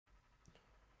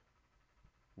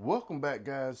Welcome back,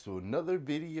 guys, to another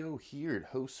video here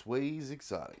at Josue's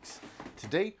Exotics.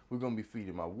 Today we're going to be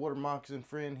feeding my water moccasin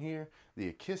friend here,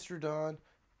 the agkistrodon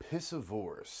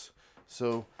piscivorus.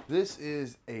 So this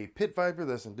is a pit viper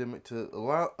that's endemic to a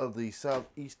lot of the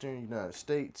southeastern United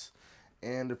States,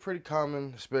 and they're pretty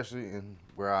common, especially in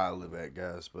where I live at,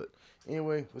 guys. But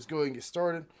anyway, let's go ahead and get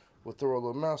started. We'll throw a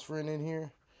little mouse friend in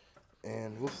here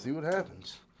and we'll see what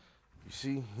happens. You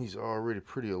see, he's already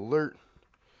pretty alert.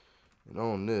 And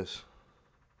on this,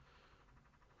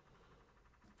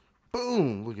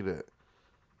 boom, look at that.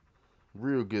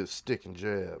 Real good stick and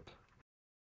jab.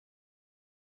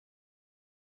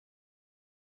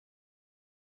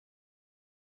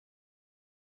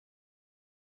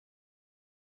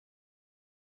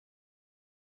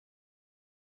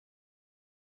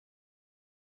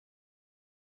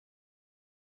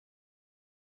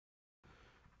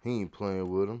 He ain't playing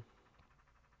with him.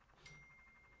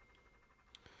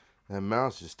 That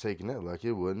mouse just taking that like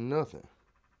it wasn't nothing.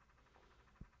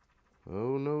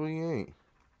 Oh, no, he ain't.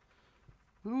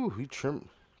 Ooh, he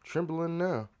trembling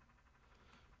now.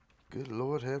 Good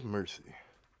Lord have mercy.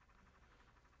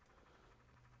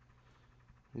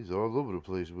 He's all over the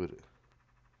place with it.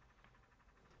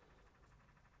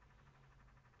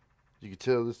 You can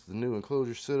tell this is the new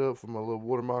enclosure setup for my little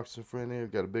water moccasin friend here.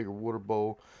 Got a bigger water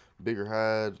bowl, bigger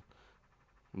hide,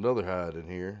 another hide in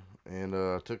here, and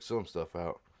I took some stuff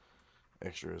out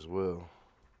extra as well.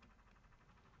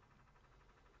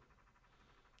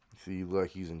 See,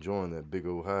 like he's enjoying that big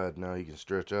old hide now. He can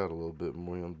stretch out a little bit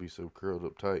more. He don't be so curled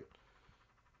up tight.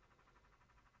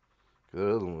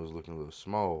 The other one was looking a little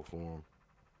small for him.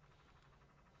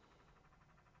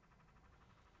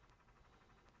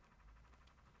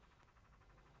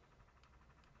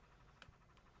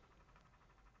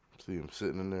 See him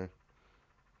sitting in there.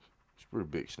 It's a pretty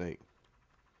big snake.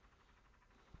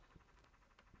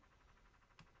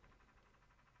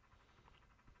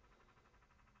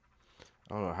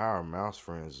 I don't know how our mouse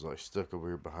friends is like stuck over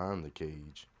here behind the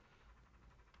cage.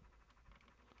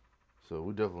 So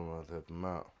we definitely want to help him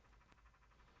out.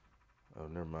 Oh,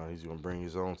 never mind. He's going to bring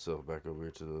his own self back over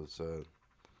here to the other side.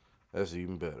 That's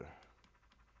even better.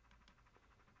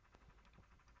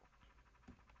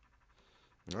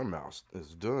 Our mouse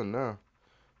is done now.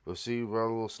 We'll see if our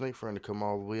little snake friend to come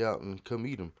all the way out and come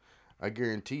eat him. I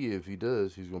guarantee you if he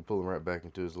does, he's going to pull him right back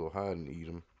into his little hide and eat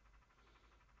him.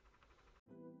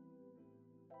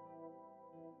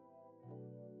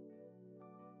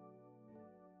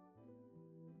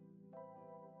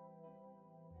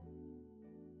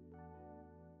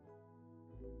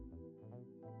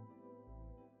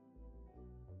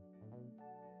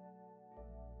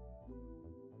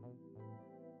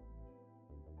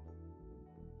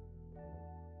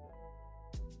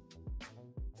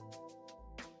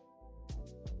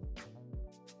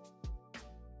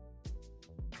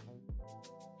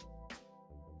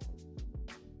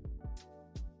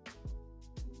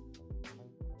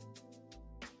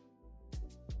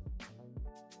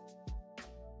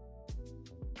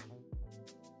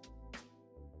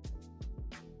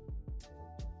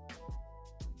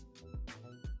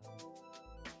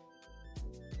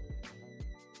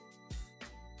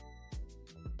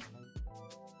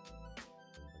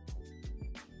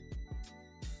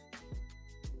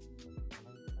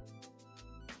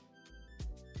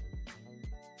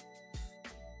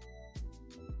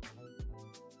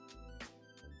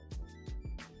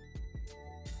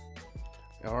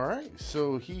 Alright,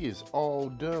 so he is all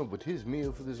done with his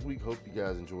meal for this week. Hope you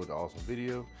guys enjoyed the awesome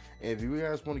video. And if you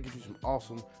guys want to get you some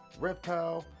awesome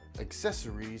reptile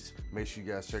accessories, make sure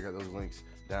you guys check out those links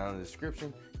down in the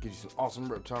description. Get you some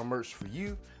awesome reptile merch for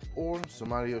you or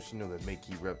somebody else you know that may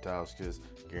keep reptiles, because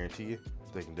guarantee you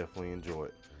they can definitely enjoy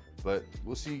it. But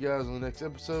we'll see you guys on the next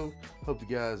episode. Hope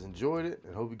you guys enjoyed it,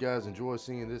 and hope you guys enjoy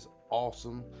seeing this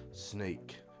awesome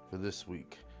snake for this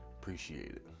week.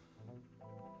 Appreciate it.